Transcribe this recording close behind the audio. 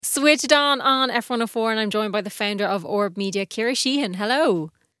Switched on F104, and I'm joined by the founder of Orb Media, Ciara Sheahan.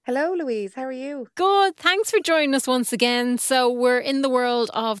 Hello. Hello, Louise. How are you? Good. Thanks for joining us once again. So we're in the world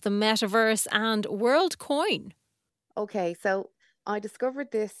of the metaverse and WorldCoin. Okay, so I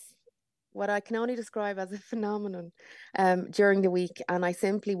discovered this, what I can only describe as a phenomenon, during the week, and I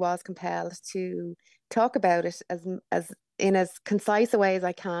simply was compelled to talk about it as in as concise a way as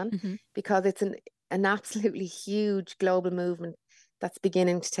I can, Hmm. because it's an absolutely huge global movement that's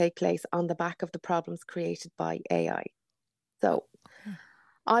beginning to take place on the back of the problems created by AI. So Okay.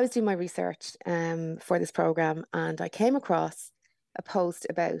 I was doing my research for this program, and I came across a post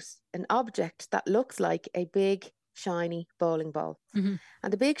about an object that looks like a big, shiny bowling ball. Hmm.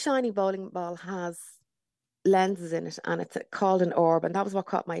 And the big, shiny bowling ball has lenses in it, and it's called an orb. And that was what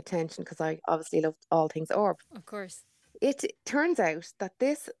caught my attention because I obviously loved all things orb. Of course. It turns out that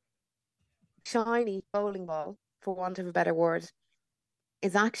this shiny bowling ball, for want of a better word,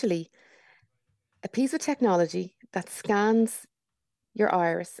 is actually a piece of technology that scans your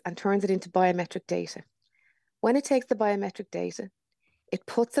iris and turns it into biometric data. When it takes the biometric data, it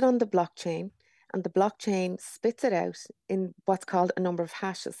puts it on the blockchain, and the blockchain spits it out in what's called a number of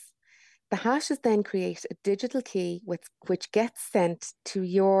hashes. The hashes then create a digital key which gets sent to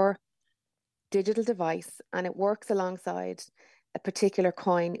your digital device, and it works alongside a particular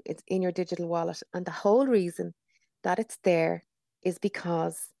coin. It's in your digital wallet. And the whole reason that it's there is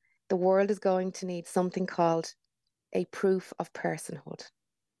because the world is going to need something called a proof of personhood.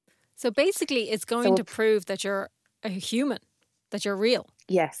 So basically, it's going So, to prove that you're a human, that you're real.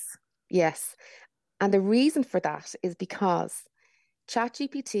 yes, yes. And the reason for that is because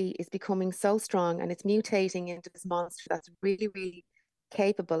ChatGPT is becoming so strong and it's mutating into this monster that's really, really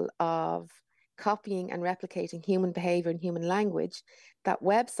capable of copying and replicating human behavior and human language, that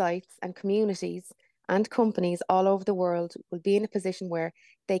websites and communities and companies all over the world will be in a position where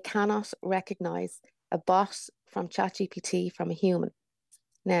they cannot recognize a bot from ChatGPT from a human.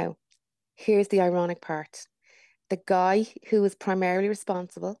 Now, here's the ironic part. The guy who is primarily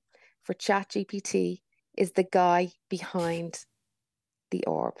responsible for ChatGPT is the guy behind the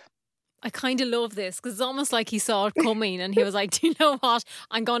orb. I kind of love this because it's almost like he saw it coming and he was like, do you know what?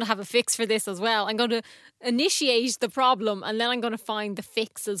 I'm going to have a fix for this as well. I'm going to initiate the problem and then I'm going to find the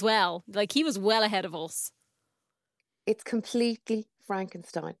fix as well. Like he was well ahead of us. It's completely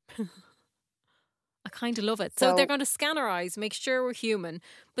Frankenstein. I kind of love it. So they're So going to scan our eyes, make sure we're human.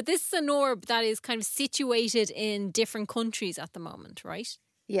 But this is an orb that is kind of situated in different countries at the moment, right?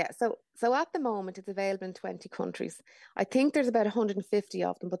 so at the moment it's available in 20 countries. I think there's about 150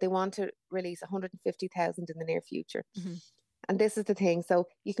 of them, but they want to release 150,000 in the near future. Hmm. And this is the thing. So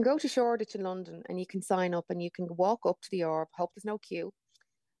you can go to Shoreditch in London and you can sign up and you can walk up to the orb, hope there's no queue,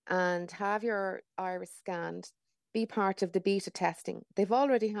 and have your iris scanned, be part of the beta testing. They've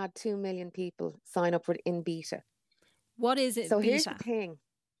already had 2 million people sign up for it in beta. What is So it, here's the beta? thing.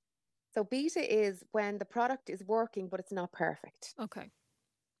 So beta is when the product is working, but it's not perfect. Okay.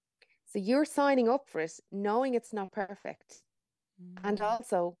 So you're signing up for it, knowing it's not perfect, and Mm.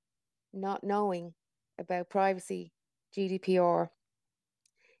 also not knowing about privacy, GDPR,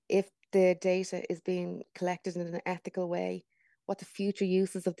 if the data is being collected in an ethical way, what the future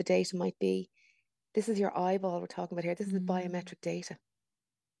uses of the data might be. This is your eyeball we're talking about here. This is Mm. biometric data.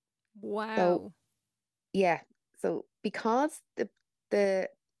 So Wow. yeah, so because the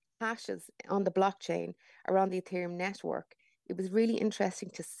hashes on the blockchain are on the Ethereum network, it was really interesting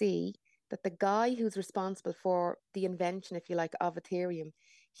to see that the guy who's responsible for the invention, if you like, of Ethereum,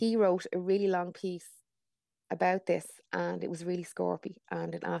 he wrote a really long piece about this, and it was really scorpy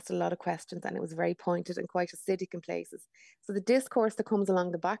and it asked a lot of questions and it was very pointed and quite acidic in places. So the discourse that comes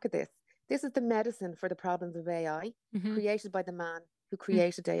along the back of this is the medicine for the problems of AI, Hmm. created by the man who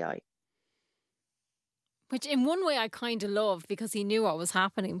created AI. Which in one way I kind of love because he knew what was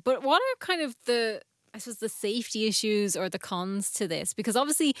happening. But what are kind of I suppose, the safety issues or the cons to this? Because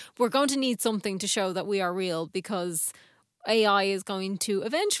obviously we're going to need something to show that we are real because AI is going to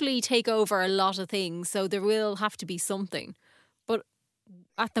eventually take over a lot of things. So there will have to be something. But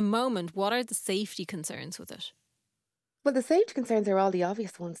at the moment, what are the safety concerns with it? Well, the safety concerns are all the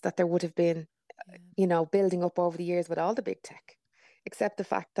obvious ones that there would have been, Yeah. building up over the years with all the big tech, except the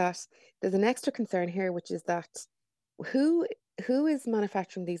fact that there's an extra concern here, which is that who who is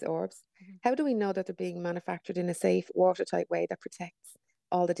manufacturing these orbs? Hmm. How do we know that they're being manufactured in a safe, watertight way that protects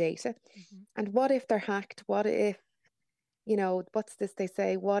all the data? Hmm. And what if they're hacked? What if, what's this they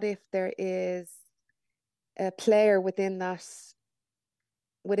say? What if there is a player within that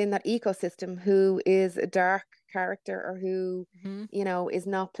ecosystem who is a dark character, or who, Hmm. is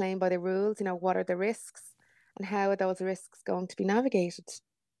not playing by the rules? What are the risks and how are those risks going to be navigated?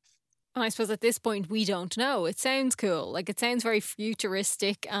 And I suppose at this point we don't know. It sounds cool. Like it sounds very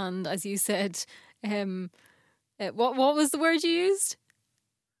futuristic and as you said, what was the word you used?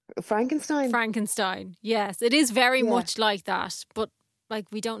 Frankenstein. Frankenstein. Yes, it is very Yeah. much like that, but like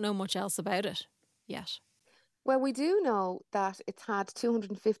we don't know much else about it yet. Well, we do know that it's had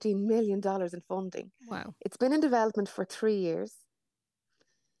 $215 million in funding. Wow. It's been in development for 3 years.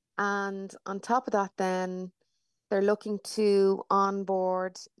 And on top of that, then they're looking to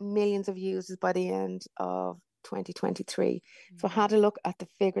onboard millions of users by the end of 2023. So I had a look at the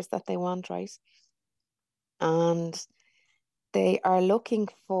figures that they want, right? And they are looking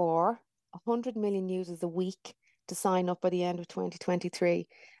for 100 million users a week to sign up by the end of 2023.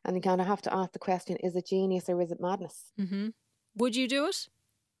 And you kind of have to ask the question, is it genius or is it madness? Mm-hmm. Would you do it?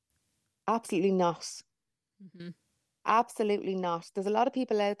 Absolutely not. Mm-hmm. Absolutely not. There's a lot of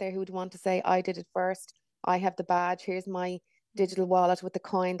people out there who would want to say, I did it first. I have the badge. Here's my digital wallet with the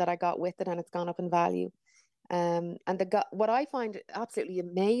coin that I got with it, and it's gone up in value. And what I find absolutely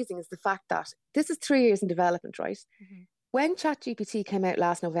amazing is the fact that this is 3 years in development, right? Mm-hmm. When ChatGPT came out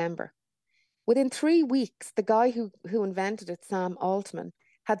last November, within 3 weeks, the guy who invented it, Sam Altman,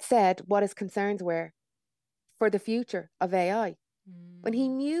 had said what his concerns were for the future of AI when he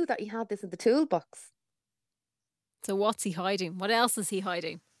knew that he had this in the toolbox. So what's he hiding? What else is he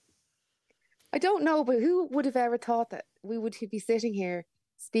hiding? I don't know, but who would have ever thought that we would be sitting here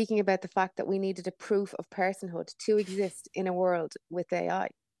speaking about the fact that we needed a proof of personhood to exist in a world with AI?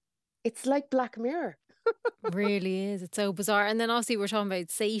 It's like Black Mirror. Really is. It's so bizarre. And then obviously we're talking about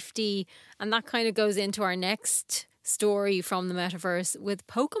safety, and that kind of goes into our next story from the metaverse with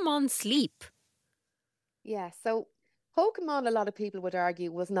Pokemon Sleep. Yeah, so Pokemon, a lot of people would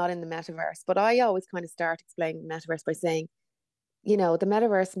argue, was not in the metaverse, but I always kind of start explaining the metaverse by saying, the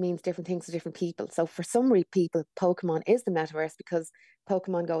metaverse means different things to different people. So for some people, Pokemon is the metaverse because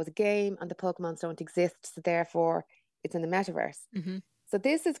Pokemon Go is a game and the Pokemons don't exist. So therefore, it's in the metaverse. Mm-hmm. So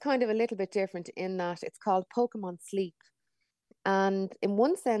this is kind of a little bit different in that it's called Pokemon Sleep. And in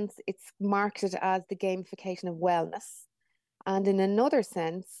one sense, it's marketed as the gamification of wellness. And in another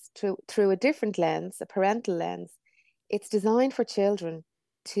sense, through a different lens, a parental lens, it's designed for children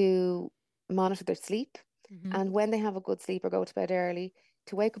to monitor their sleep. Mm-hmm. And when they have a good sleep or go to bed early,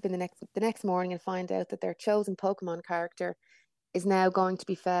 to wake up in the next morning and find out that their chosen Pokemon character is now going to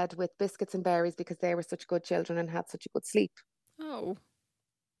be fed with biscuits and berries because they were such good children and had such a good sleep. Oh,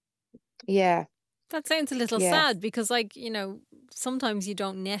 Yeah. that sounds a little Yes. sad because, like, sometimes you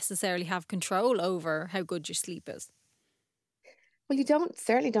don't necessarily have control over how good your sleep is. Well, you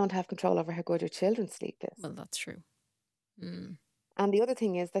certainly don't have control over how good your children's sleep is. Well, that's true. Mm. And the other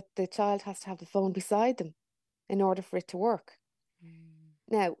thing is that the child has to have the phone beside them in order for it to work.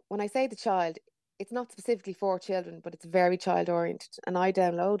 Now, when I say the child, it's not specifically for children, but it's very child oriented. And I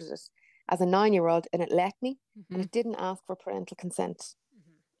downloaded it as a 9-year-old and it let me, and it didn't ask for parental consent.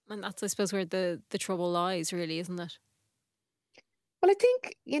 And that's, I suppose, where the trouble lies, really, isn't it? Well, I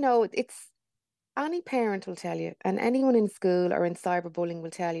think, it's any parent will tell you, and anyone in school or in cyberbullying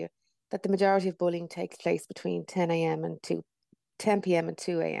will tell you that the majority of bullying takes place between 10 a.m. and 10 p.m. and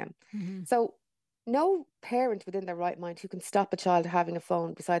 2 a.m. Mm-hmm. So no parent within their right mind who can stop a child having a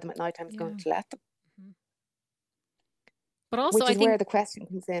phone beside them at night time is going to let them. Mm-hmm. But also, which I is think where the question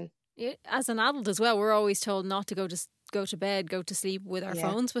comes in. as an adult as well, we're always told not to go to bed, go to sleep with our Yeah.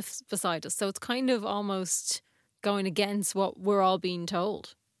 phones beside us. So it's kind of almost going against what we're all being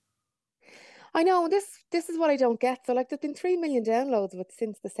told. I know this is what I don't get. So like there's been 3 million downloads of it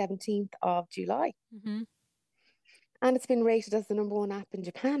since the 17th of July. Mm-hmm. And it's been rated as the #1 app in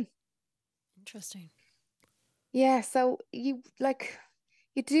Japan. Interesting. Yeah, so you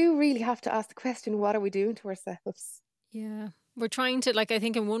do really have to ask the question, what are we doing to ourselves? Yeah. We're trying to, I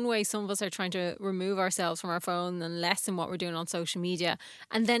think in one way, some of us are trying to remove ourselves from our phone and lessen what we're doing on social media.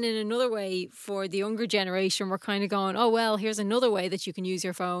 And then in another way, for the younger generation, we're kind of going, oh, well, here's another way that you can use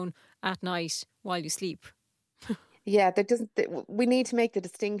your phone at night while you sleep. Yeah, we need to make the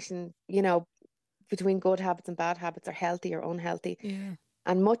distinction, between good habits and bad habits, or healthy or unhealthy. Yeah.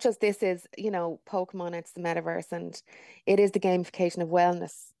 And much as this is, Pokemon, it's the metaverse and it is the gamification of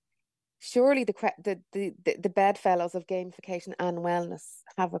wellness. Surely the bedfellows of gamification and wellness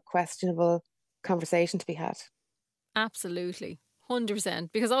have a questionable conversation to be had. Absolutely.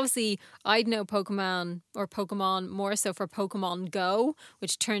 100%. Because obviously I'd know Pokemon more so for Pokemon Go,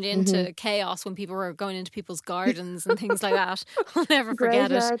 which turned into chaos when people were going into people's gardens and things like that. I'll never forget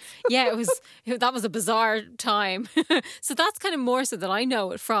it. Yeah, that was a bizarre time. So that's kind of more so that I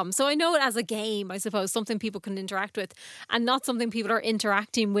know it from. So I know it as a game, I suppose, something people can interact with and not something people are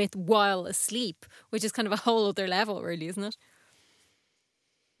interacting with while asleep, which is kind of a whole other level, really, isn't it?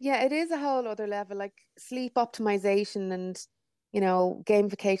 Yeah, it is a whole other level, like sleep optimization and,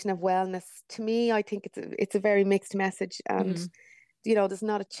 gamification of wellness. To me, I think it's a very mixed message. And, Mm. there's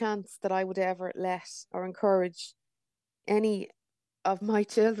not a chance that I would ever let or encourage any of my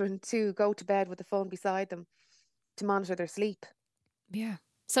children to go to bed with the phone beside them to monitor their sleep. Yeah.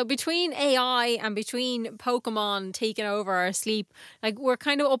 So between AI and between Pokemon taking over our sleep, like we're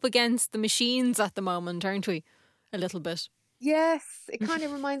kind of up against the machines at the moment, aren't we? A little bit. Yes, it kind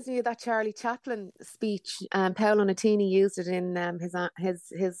of reminds me of that Charlie Chaplin speech. Paolo Nutini used it in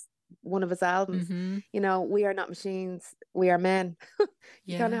his one of his albums. Mm-hmm. We are not machines, we are men.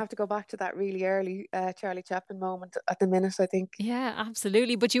 You kind of Yeah. have to go back to that really early Charlie Chaplin moment at the minute, I think. Yeah,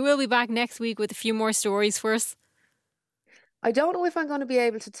 absolutely. But you will be back next week with a few more stories for us. I don't know if I'm going to be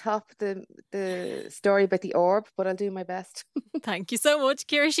able to top the story about the orb, but I'll do my best. Thank you so much,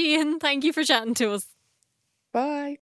 Ciara Sheahan. Thank you for chatting to us. Bye.